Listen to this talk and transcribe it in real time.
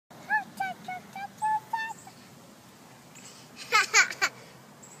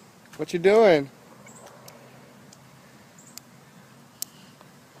What you doing?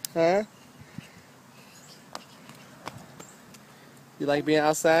 Huh? You like being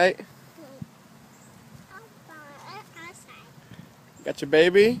outside? Got your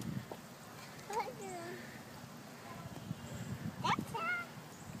baby?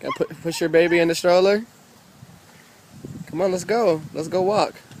 Gonna push your baby in the stroller? Come on, let's go. Let's go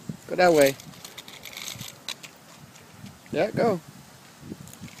walk. Go that way. Yeah, go.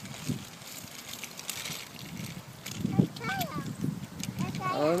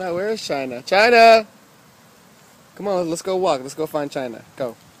 I don't know. Where is China? China! Come on, let's go walk. Let's go find China.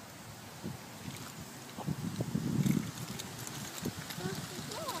 Go.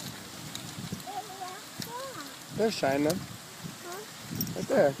 There's China. Right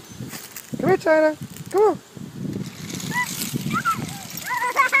there. Come here, China. Come on.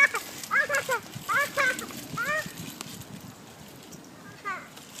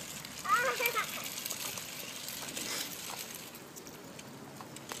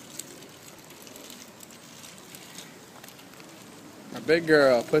 A big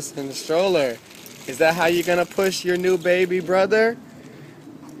girl pushing in the stroller. Is that how you're gonna push your new baby brother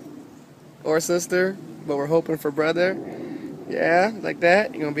or sister? But we're hoping for brother. Yeah, like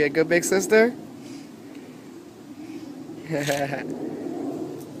that. You're gonna be a good big sister.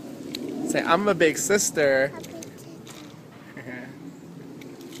 Say, I'm a big sister.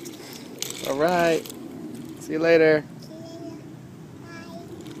 All right. See you later.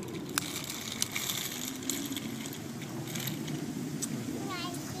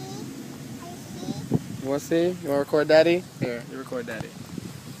 You want to see? You want to record Daddy? Here, you record Daddy.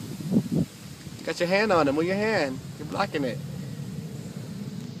 Got your hand on him. Move your hand. You're blocking it.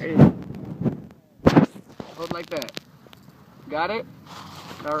 There you go. Hold like that. Got it?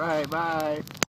 All right, bye.